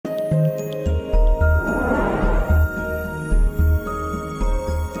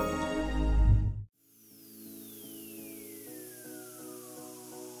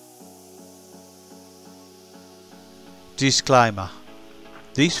Disclaimer: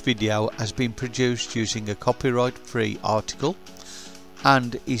 this video has been produced using a copyright-free article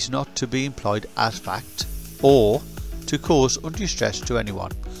and is not to be employed as fact or to cause undue stress to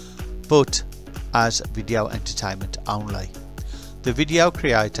anyone, but as video entertainment only. The video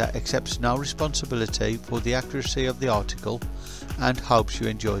creator accepts no responsibility for the accuracy of the article and hopes you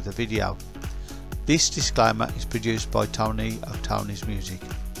enjoy the video. This disclaimer is produced by Tony of Tony's Music.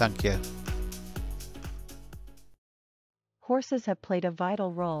 Thank you. Horses have played a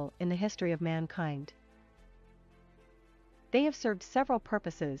vital role in the history of mankind. They have served several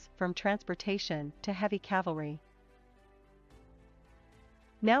purposes, from transportation to heavy cavalry.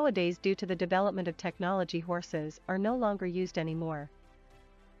 Nowadays, due to the development of technology, horses are no longer used anymore.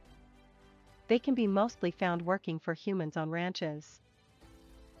 They can be mostly found working for humans on ranches,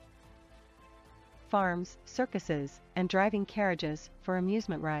 farms, circuses, and driving carriages for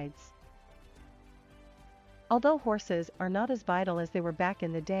amusement rides. Although horses are not as vital as they were back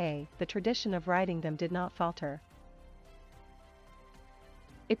in the day, the tradition of riding them did not falter.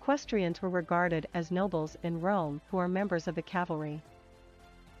 Equestrians were regarded as nobles in Rome who are members of the cavalry.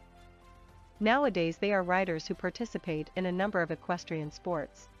 Nowadays they are riders who participate in a number of equestrian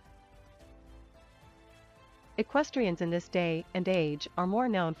sports. Equestrians in this day and age are more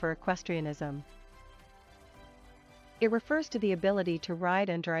known for Equestrianism. It refers to the ability to ride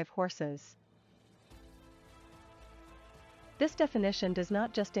and drive horses. This definition does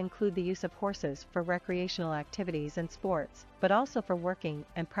not just include the use of horses for recreational activities and sports, but also for working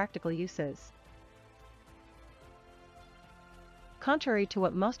and practical uses. Contrary to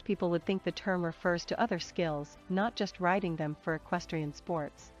what most people would think, the term refers to other skills, not just riding them for equestrian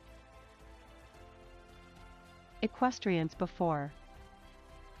sports. Equestrians before.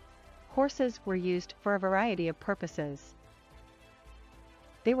 Horses were used for a variety of purposes.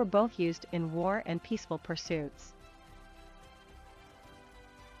 They were both used in war and peaceful pursuits.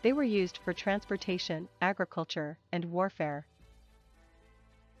 They were used for transportation, agriculture, and warfare.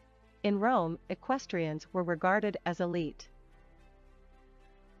 In Rome, equestrians were regarded as elite.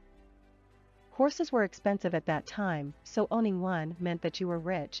 Horses were expensive at that time, so owning one meant that you were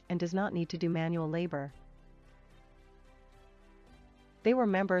rich and does not need to do manual labor. They were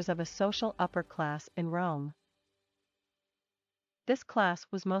members of a social upper class in Rome. This class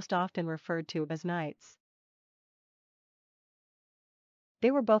was most often referred to as knights. They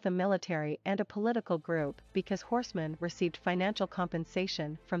were both a military and a political group because horsemen received financial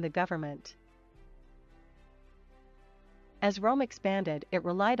compensation from the government. As Rome expanded, it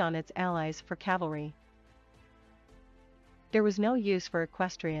relied on its allies for cavalry. There was no use for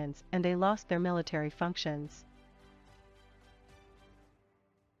equestrians, and they lost their military functions.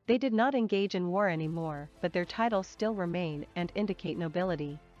 They did not engage in war anymore, but their titles still remain and indicate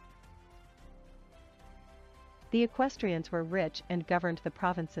nobility. The equestrians were rich and governed the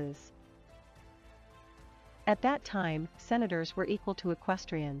provinces. At that time, senators were equal to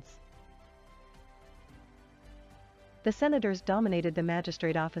equestrians. The senators dominated the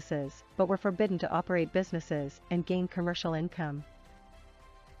magistrate offices, but were forbidden to operate businesses and gain commercial income.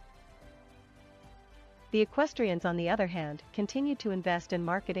 The equestrians, on the other hand, continued to invest in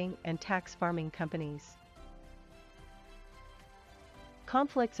marketing and tax farming companies.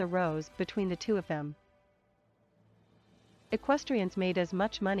 Conflicts arose between the two of them. Equestrians made as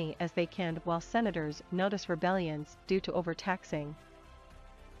much money as they can, while senators noticed rebellions due to overtaxing.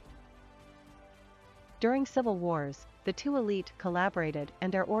 During civil wars, the two elite collaborated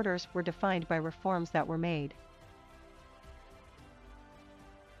and their orders were defined by reforms that were made.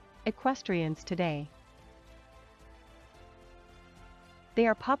 Equestrians today. They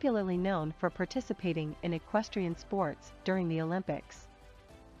are popularly known for participating in equestrian sports during the Olympics.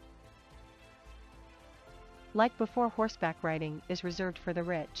 Like before, horseback riding is reserved for the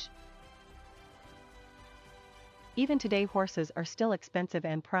rich. Even today, horses are still expensive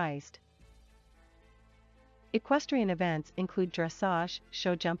and prized. Equestrian events include dressage,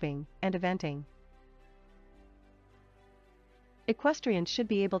 show jumping, and eventing. Equestrians should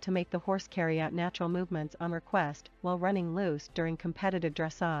be able to make the horse carry out natural movements on request while running loose during competitive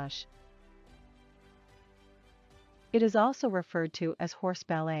dressage. It is also referred to as horse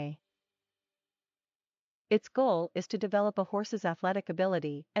ballet. Its goal is to develop a horse's athletic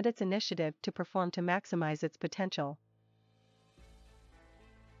ability and its initiative to perform to maximize its potential.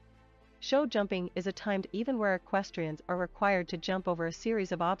 Show jumping is a timed event where equestrians are required to jump over a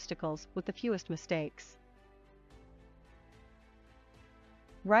series of obstacles with the fewest mistakes.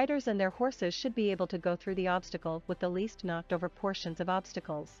 Riders and their horses should be able to go through the obstacle with the least knocked over portions of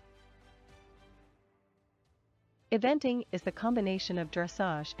obstacles. Eventing is the combination of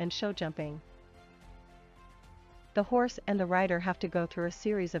dressage and show jumping. the horse and the rider have to go through a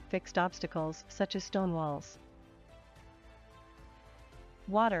series of fixed obstacles such as stone walls,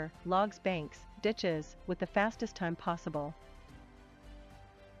 water, logs, banks, ditches, with the fastest time possible.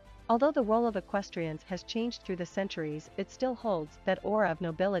 Although the role of equestrians has changed through the centuries, it still holds that aura of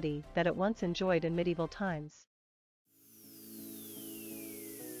nobility that it once enjoyed in medieval times.